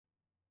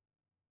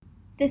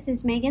This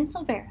is Megan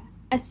Silvera,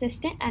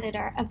 Assistant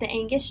Editor of the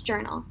Angus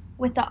Journal,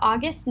 with the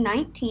August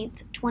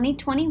 19th,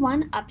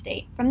 2021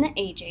 update from the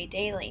AJ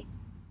Daily.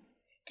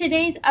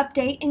 Today's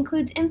update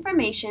includes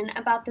information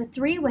about the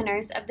 3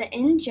 winners of the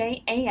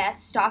NJAS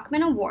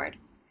Stockman Award,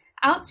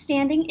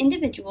 outstanding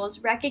individuals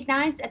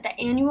recognized at the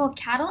annual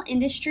Cattle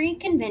Industry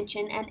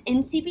Convention and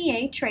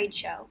NCBA Trade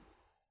Show,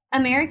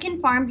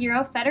 American Farm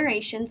Bureau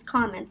Federation's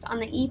comments on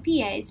the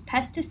EPA's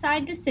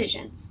pesticide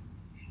decisions,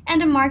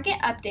 and a market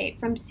update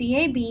from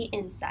CAB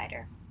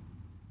Insider.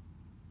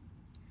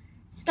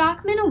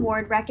 Stockman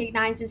Award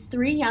recognizes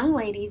 3 young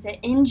ladies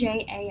at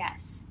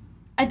NJAS,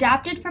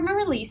 adapted from a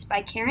release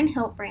by Karen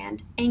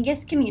Hiltbrand,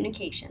 Angus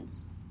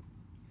Communications.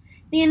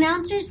 The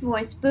announcer's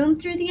voice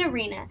boomed through the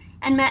arena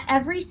and met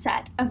every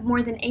set of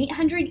more than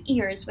 800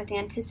 ears with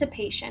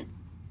anticipation.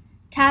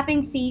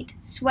 Tapping feet,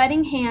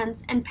 sweating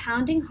hands, and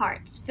pounding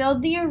hearts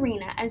filled the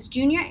arena as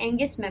Junior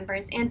Angus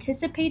members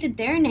anticipated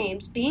their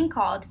names being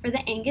called for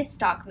the Angus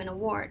Stockman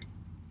Award.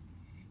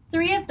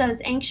 3 of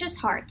those anxious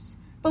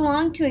hearts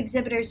belonged to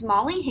exhibitors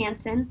Molly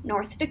Hansen,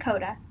 North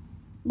Dakota,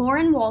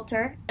 Lauren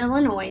Walter,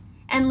 Illinois,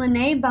 and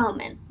Lene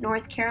Bowman,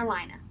 North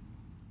Carolina.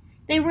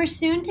 They were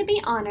soon to be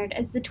honored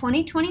as the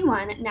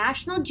 2021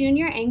 National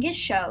Junior Angus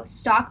Show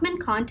Stockman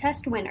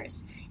Contest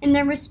winners in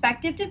their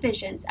respective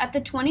divisions at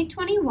the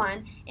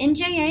 2021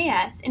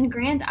 NJAS in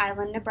Grand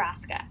Island,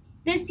 Nebraska.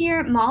 This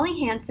year, Molly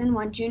Hansen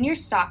won Junior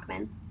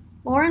Stockman,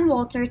 Lauren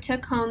Walter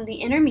took home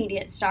the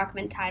Intermediate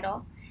Stockman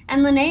title,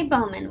 and Lene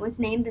Bowman was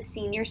named the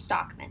Senior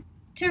Stockman.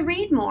 To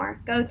read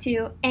more, go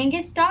to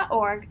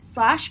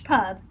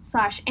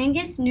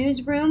angus.org/pub/Angus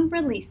Newsroom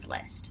Release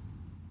List.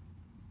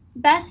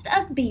 Best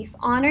of Beef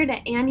honored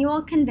at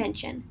Annual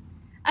Convention,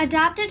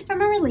 adapted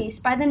from a release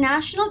by the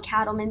National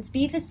Cattlemen's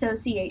Beef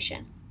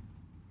Association.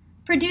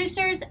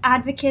 Producers,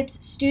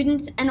 advocates,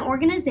 students, and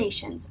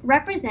organizations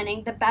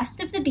representing the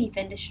best of the beef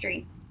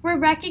industry were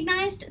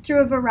recognized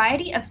through a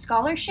variety of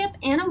scholarship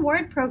and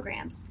award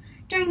programs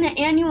during the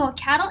annual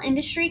Cattle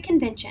Industry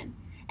Convention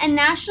and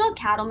National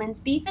Cattlemen's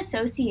Beef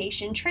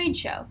Association Trade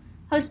Show,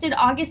 hosted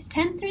August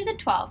 10th through the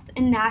 12th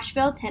in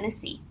Nashville,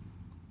 Tennessee.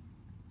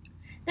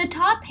 The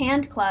Top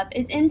Hand Club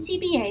is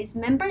NCBA's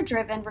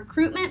member-driven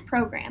recruitment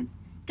program,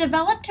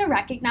 developed to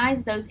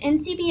recognize those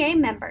NCBA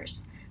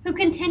members who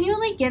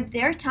continually give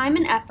their time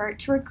and effort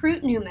to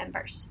recruit new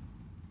members.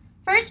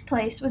 First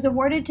place was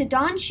awarded to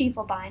Don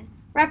Schiefelbein,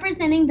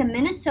 representing the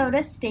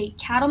Minnesota State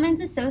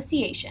Cattlemen's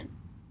Association.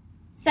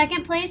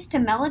 Second place to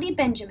Melody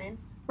Benjamin,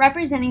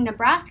 representing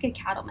Nebraska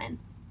Cattlemen.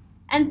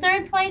 And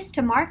third place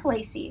to Mark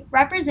Lacey,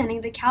 representing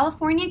the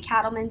California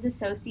Cattlemen's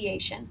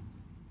Association.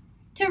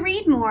 To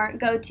read more,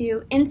 go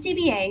to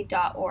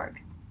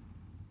ncba.org.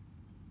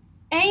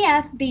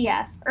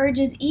 AFBF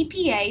urges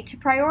EPA to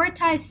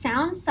prioritize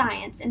sound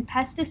science in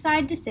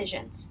pesticide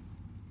decisions.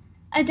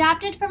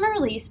 Adapted from a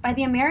release by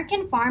the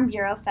American Farm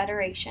Bureau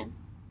Federation.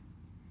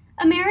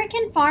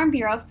 American Farm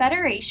Bureau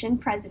Federation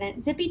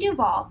President Zippy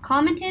Duvall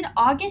commented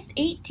August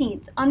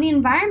 18th on the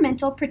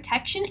Environmental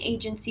Protection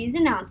Agency's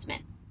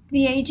announcement.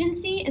 The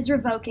agency is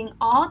revoking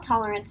all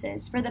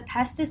tolerances for the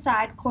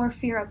pesticide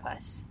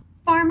chlorpyrifos.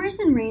 Farmers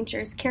and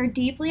ranchers care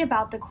deeply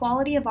about the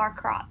quality of our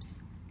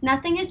crops.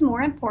 Nothing is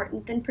more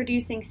important than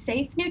producing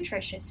safe,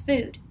 nutritious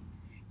food.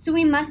 So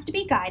we must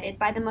be guided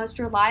by the most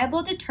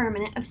reliable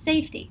determinant of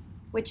safety,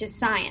 which is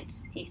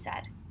science, he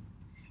said.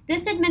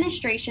 This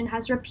administration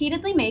has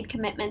repeatedly made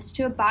commitments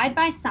to abide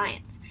by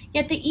science,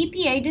 yet the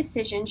EPA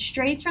decision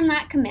strays from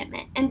that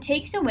commitment and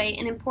takes away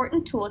an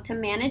important tool to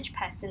manage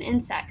pests and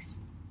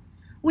insects.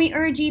 We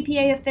urge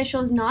EPA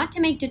officials not to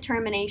make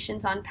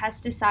determinations on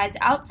pesticides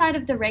outside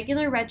of the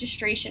regular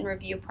registration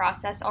review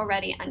process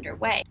already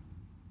underway.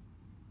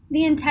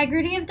 The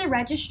integrity of the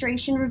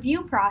registration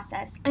review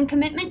process and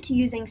commitment to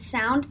using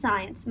sound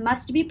science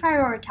must be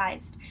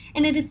prioritized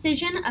in a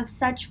decision of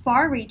such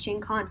far-reaching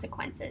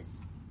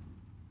consequences.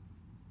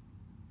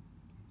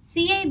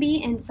 CAB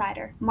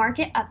Insider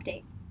Market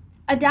Update,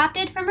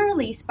 adapted from a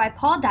release by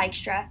Paul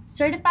Dykstra,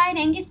 Certified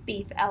Angus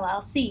Beef,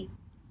 LLC.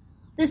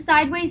 The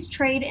sideways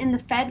trade in the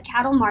fed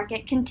cattle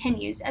market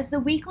continues as the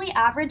weekly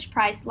average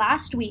price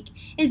last week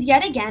is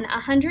yet again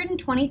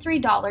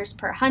 $123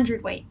 per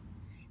hundredweight.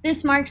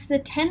 This marks the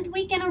 10th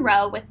week in a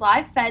row with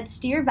live fed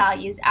steer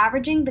values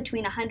averaging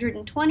between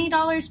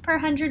 $120 per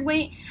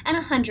hundredweight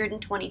and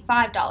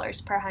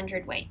 $125 per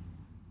hundredweight.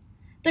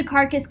 The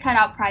carcass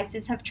cutout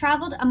prices have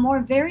traveled a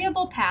more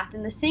variable path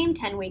in the same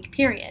 10-week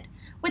period,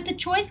 with the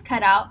choice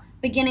cutout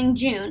beginning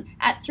June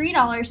at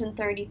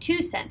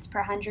 $3.32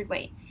 per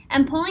hundredweight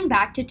and pulling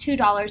back to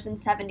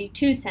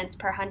 $2.72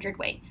 per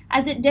hundredweight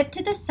as it dipped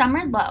to the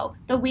summer low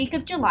the week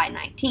of July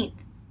 19th.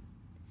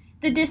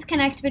 The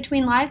disconnect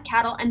between live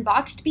cattle and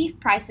boxed beef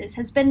prices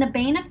has been the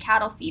bane of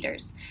cattle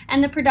feeders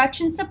and the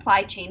production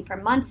supply chain for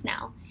months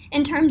now,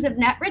 in terms of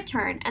net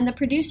return and the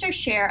producer's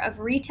share of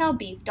retail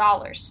beef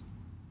dollars.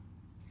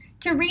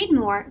 To read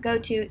more, go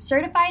to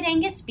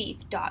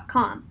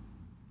CertifiedAngusBeef.com.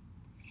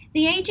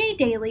 The AJ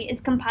Daily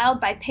is compiled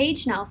by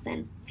Paige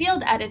Nelson,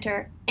 Field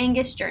Editor,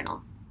 Angus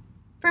Journal.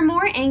 For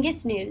more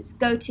Angus news,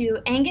 go to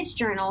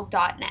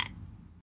angusjournal.net.